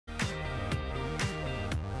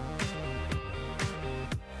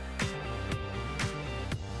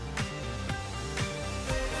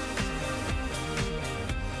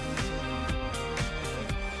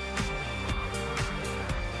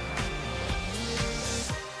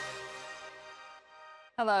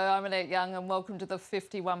Hello, I'm Annette Young and welcome to the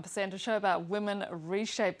 51%, a show about women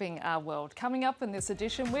reshaping our world. Coming up in this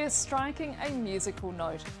edition, we're striking a musical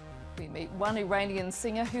note. We meet one Iranian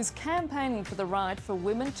singer who's campaigning for the right for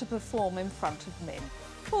women to perform in front of men.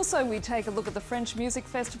 Also, we take a look at the French music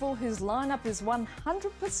festival whose lineup is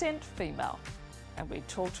 100% female. And we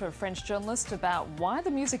talk to a French journalist about why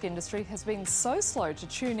the music industry has been so slow to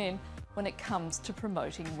tune in when it comes to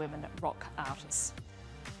promoting women rock artists.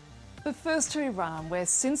 But first to Iran, where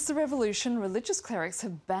since the revolution, religious clerics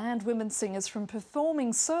have banned women singers from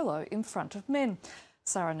performing solo in front of men.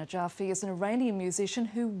 Sarah Najafi is an Iranian musician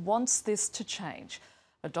who wants this to change.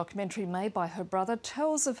 A documentary made by her brother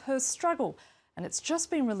tells of her struggle, and it's just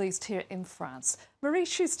been released here in France. Marie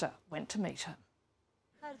Schuster went to meet her.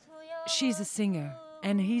 She's a singer,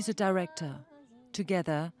 and he's a director.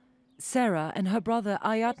 Together, Sarah and her brother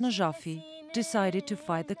Ayat Najafi decided to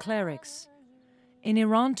fight the clerics. In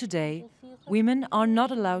Iran today, women are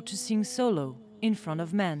not allowed to sing solo in front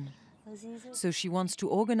of men. So she wants to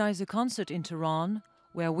organize a concert in Tehran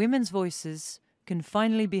where women's voices can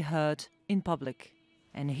finally be heard in public.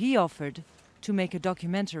 And he offered to make a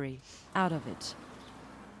documentary out of it.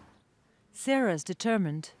 Sarah's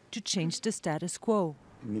determined to change the status quo.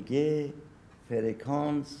 میگه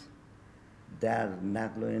فرکانس در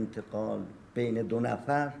نقل و انتقال بین دو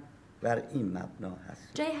نفر بر این مبنا هست.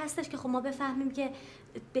 جایی هستش که خب ما بفهمیم که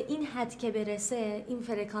به این حد که برسه این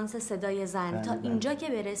فرکانس صدای زن تا اینجا که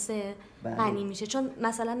برسه غنی میشه، چون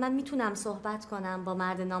مثلا من میتونم صحبت کنم با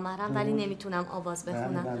مرد نامحرم ولی نمیتونم آواز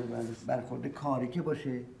بخونم. برخورد کاری که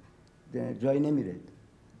باشه جایی نمیره.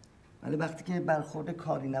 ولی وقتی که برخورد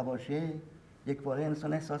کاری نباشه یک باره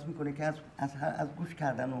انسان احساس میکنه که از گوش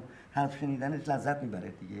کردن و حرف شنیدنش لذت میبره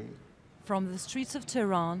دیگه. From the streets of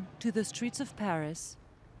Tehran to the streets of Paris,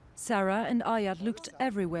 Sarah and Ayat looked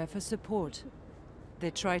everywhere for support.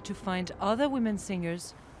 They tried to find other women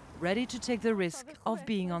singers ready to take the risk of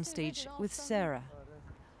being on stage with Sarah.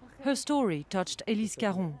 Her story touched Élise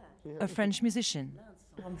Caron, a French musician.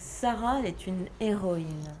 Sarah est une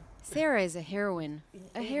héroïne. Sarah is a heroine.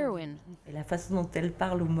 Et la façon dont elle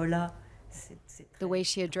parle au mollah, The way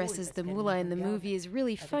she addresses the mullah in the movie is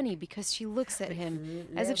really funny because she looks at him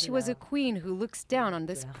as if she was a queen who looks down on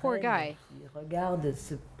this poor guy. Regarde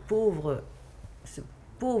ce pauvre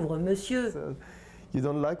monsieur. So you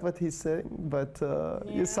don't like what he's saying, but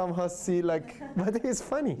you somehow see but he's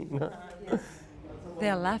funny. You know?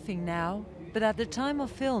 They're laughing now, but at the time of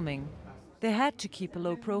filming, they had to keep a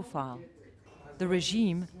low profile. The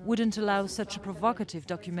regime wouldn't allow such a provocative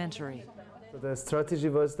documentary. The strategy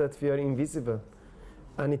was that we are invisible,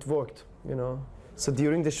 and it worked, you know. So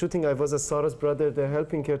during the shooting, I was Sarah's brother there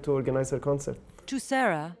helping her to organize her concert. To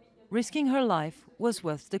Sarah, risking her life was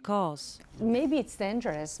worth the cause. Maybe it's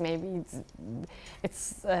dangerous, maybe it's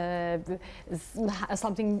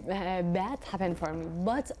something bad happened for me,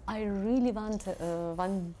 but I really want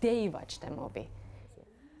one day watch the movie.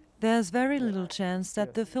 There's very little chance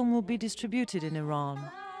that the film will be distributed in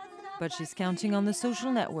Iran. But she's counting on the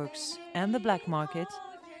social networks and the black market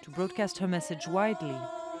to broadcast her message widely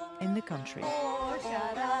in the country.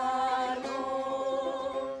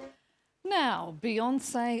 Now,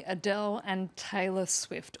 Beyonce, Adele and Taylor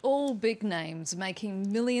Swift, all big names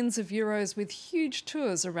making millions of euros with huge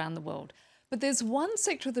tours around the world. But there's one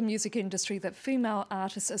sector of the music industry that female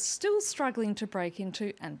artists are still struggling to break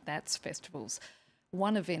into, and that's festivals.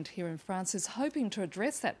 One event here in France is hoping to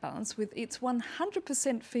address that balance with its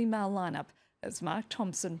 100% female lineup, as Mark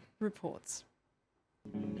Thompson reports.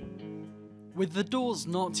 With the doors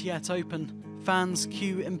not yet open, fans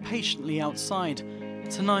queue impatiently outside.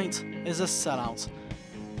 Tonight is a sellout.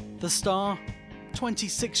 The star,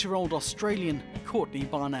 26-year-old Australian Courtney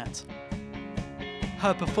Barnett.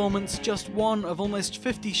 Her performance, just one of almost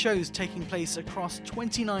 50 shows taking place across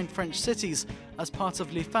 29 French cities as part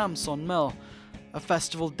of Les Femmes Sont Mille, a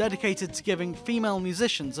festival dedicated to giving female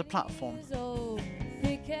musicians a platform.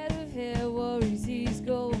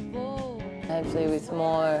 Hopefully with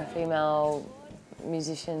more female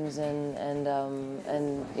musicians and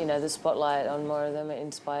you know, the spotlight on more of them, it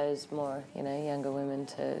inspires more, you know, younger women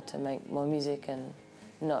to make more music and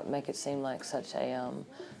not make it seem like such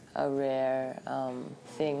a rare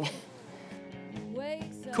thing.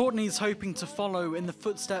 Courtney's hoping to follow in the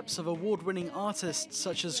footsteps of award-winning artists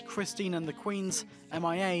such as Christine and the Queens,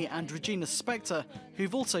 MIA and Regina Spektor,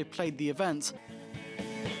 who've also played the event.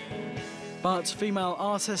 But female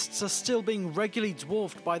artists are still being regularly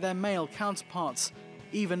dwarfed by their male counterparts,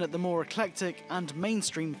 even at the more eclectic and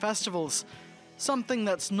mainstream festivals. Something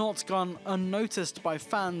that's not gone unnoticed by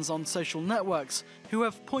fans on social networks, who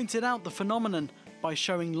have pointed out the phenomenon by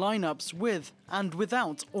showing lineups with and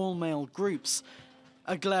without all-male groups.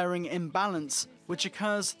 a glaring imbalance which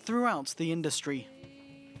occurs throughout the industry.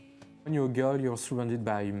 When you're a girl, you're surrounded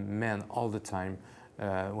by men all the time.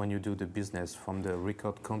 When you do the business, from the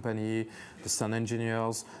record company, the sound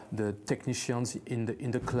engineers, the technicians in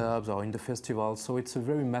the clubs or in the festivals. So it's a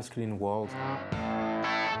very masculine world.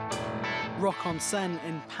 Rock en Scène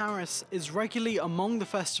in Paris is regularly among the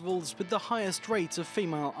festivals with the highest rate of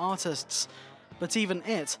female artists. But even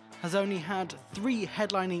it has only had 3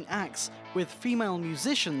 headlining acts with female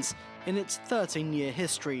musicians in its 13-year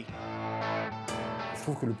history.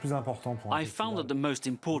 I found that the most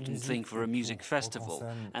important thing for a music festival,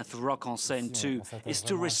 and for Rock en Scène too, is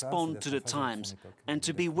to respond to the times and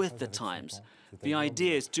to be with the times. The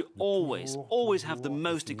idea is to always have the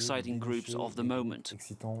most exciting groups of the moment.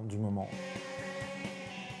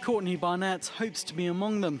 Courtney Barnett hopes to be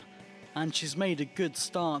among them, and she's made a good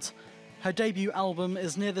start. Her debut album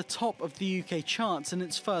is near the top of the UK charts in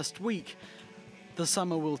its first week. The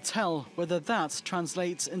summer will tell whether that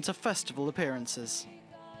translates into festival appearances.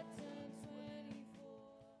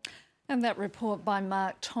 And that report by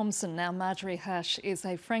Mark Thompson. Now, Marjorie Hash is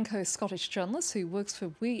a Franco-Scottish journalist who works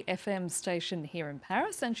for We FM station here in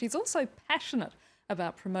Paris, and she's also passionate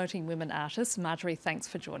about promoting women artists. Marjorie, thanks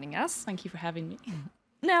for joining us. Thank you for having me.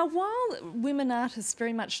 Now, while women artists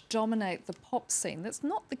very much dominate the pop scene, that's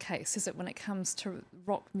not the case, is it, when it comes to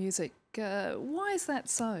rock music? Why is that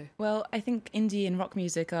so? Well, I think indie and rock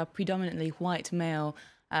music are predominantly white male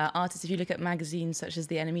artists. If you look at magazines such as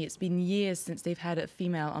The Enemy, it's been years since they've had a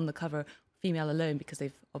female on the cover, female alone, because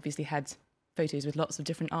they've obviously had photos with lots of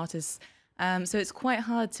different artists. So it's quite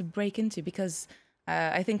hard to break into, because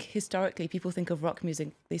I think historically people think of rock music,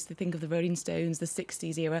 they used to think of the Rolling Stones, the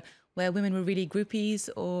 60s era, where women were really groupies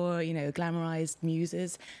or, you know, glamorized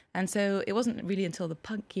muses. And so it wasn't really until the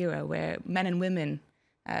punk era where men and women,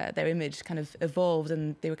 their image kind of evolved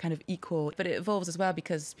and they were kind of equal. But it evolves as well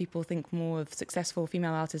because people think more of successful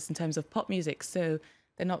female artists in terms of pop music. So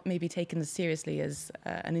they're not maybe taken as seriously as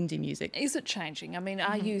an indie music. Is it changing? I mean,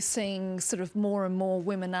 are you seeing sort of more and more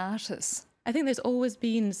women artists? I think there's always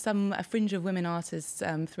been a fringe of women artists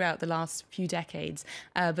throughout the last few decades,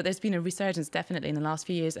 but there's been a resurgence definitely in the last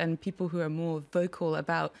few years, and people who are more vocal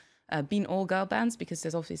about being all girl bands, because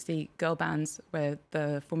there's obviously girl bands where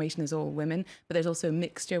the formation is all women, but there's also a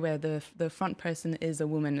mixture where the front person is a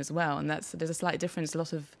woman as well, and there's a slight difference. A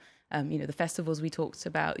lot of the festivals we talked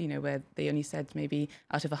about, where they only said maybe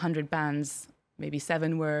out of 100 bands, maybe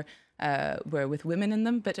 7 were with women in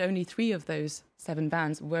them, but only 3 of those 7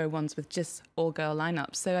 bands were ones with just all-girl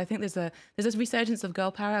lineups. So I think there's this resurgence of girl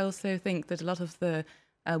power. I also think that a lot of the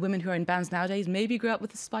women who are in bands nowadays maybe grew up with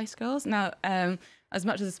the Spice Girls. Now, as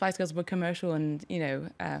much as the Spice Girls were commercial and,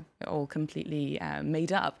 all completely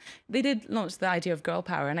made up, they did launch the idea of girl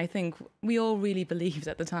power. And I think we all really believed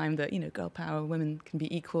at the time that, girl power, women can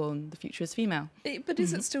be equal and the future is female. But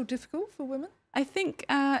is it still difficult for women? I think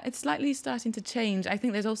it's slightly starting to change. I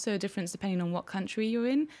think there's also a difference depending on what country you're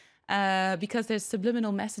in, because there's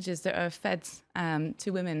subliminal messages that are fed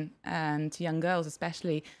to women and to young girls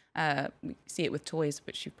especially. We see it with toys,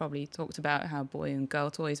 which you've probably talked about, how boy and girl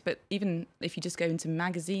toys. But even if you just go into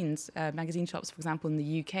magazines, magazine shops, for example, in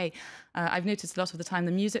the UK, I've noticed a lot of the time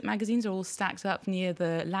the music magazines are all stacked up near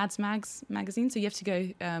the lads magazine. So you have to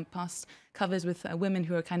go past covers with women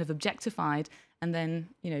who are kind of objectified. And then,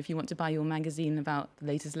 if you want to buy your magazine about the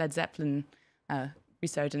latest Led Zeppelin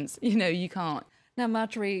resurgence, you can't. Now,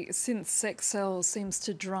 Marjorie, since sex sells seems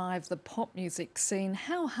to drive the pop music scene,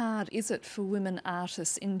 how hard is it for women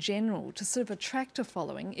artists in general to sort of attract a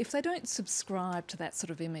following if they don't subscribe to that sort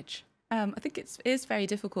of image? I think it is very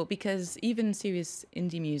difficult, because even serious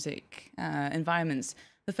indie music environments,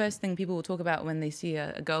 the first thing people will talk about when they see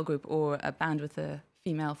a girl group or a band with a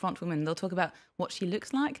female frontwoman, they'll talk about what she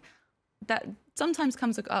looks like. That sometimes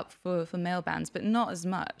comes up for male bands, but not as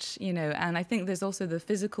much, and I think there's also the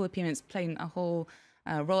physical appearance playing a whole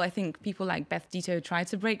role. I think people like Beth Ditto tried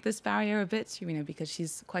to break this barrier a bit, because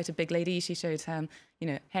she's quite a big lady. She showed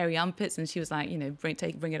hairy armpits, and she was like,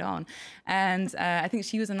 bring it on. And I think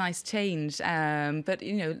she was a nice change. But,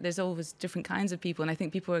 there's always different kinds of people. And I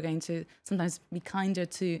think people are going to sometimes be kinder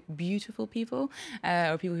to beautiful people,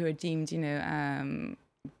 or people who are deemed,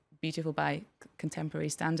 beautiful by contemporary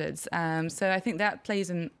standards. So I think that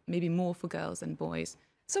plays in maybe more for girls and boys.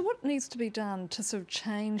 So what needs to be done to sort of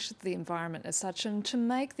change the environment as such and to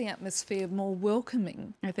make the atmosphere more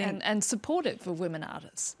welcoming, I think, and supportive for women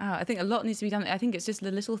artists? I think a lot needs to be done. I think it's just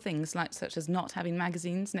the little things such as not having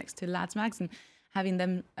magazines next to lads' mags. having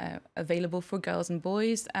them available for girls and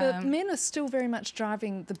boys. But men are still very much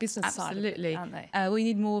driving the business side of it, aren't they? We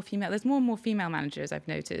need more female. There's more and more female managers, I've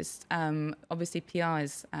noticed. Obviously, PR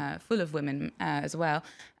is full of women as well,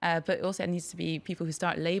 but also it needs to be people who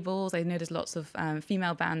start labels. I know there's lots of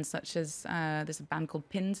female bands, such as there's a band called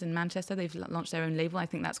Pins in Manchester. They've launched their own label. I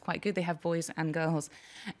think that's quite good. They have boys and girls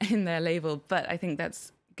in their label, but I think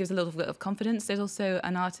that's gives a little bit of confidence. There's also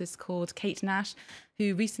an artist called Kate Nash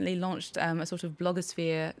who recently launched a sort of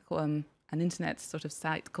blogosphere, an internet sort of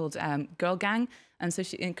site called Girl Gang, and so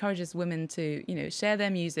she encourages women to, you know, share their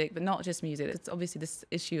music, but not just music. It's obviously this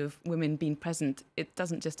issue of women being present. It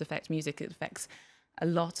doesn't just affect music; it affects a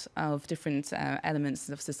lot of different elements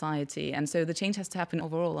of society, and so the change has to happen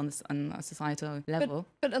overall on a societal level.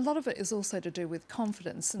 But a lot of it is also to do with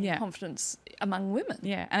confidence and confidence among women.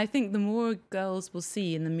 Yeah, and I think the more girls will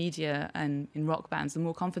see in the media and in rock bands, the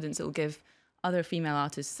more confidence it will give other female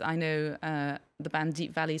artists. I know the band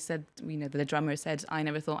Deep Valley said, you know, the drummer said, I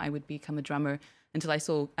never thought I would become a drummer until I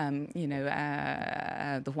saw,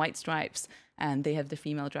 the White Stripes, and they have the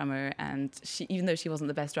female drummer, and she, even though she wasn't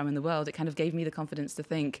the best drummer in the world, it kind of gave me the confidence to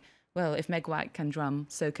think, well, if Meg White can drum,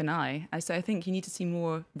 so can I. So I think you need to see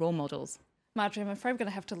more role models. Marjorie, I'm afraid we're going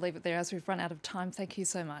to have to leave it there as we've run out of time. Thank you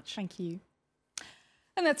so much. Thank you.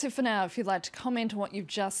 And that's it for now. If you'd like to comment on what you've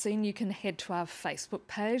just seen, you can head to our Facebook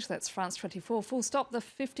page. That's France24 the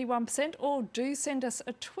 51%, or do send us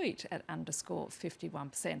a tweet at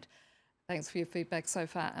 _51%. Thanks for your feedback so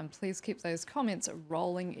far, and please keep those comments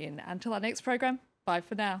rolling in. Until our next program, bye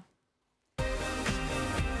for now.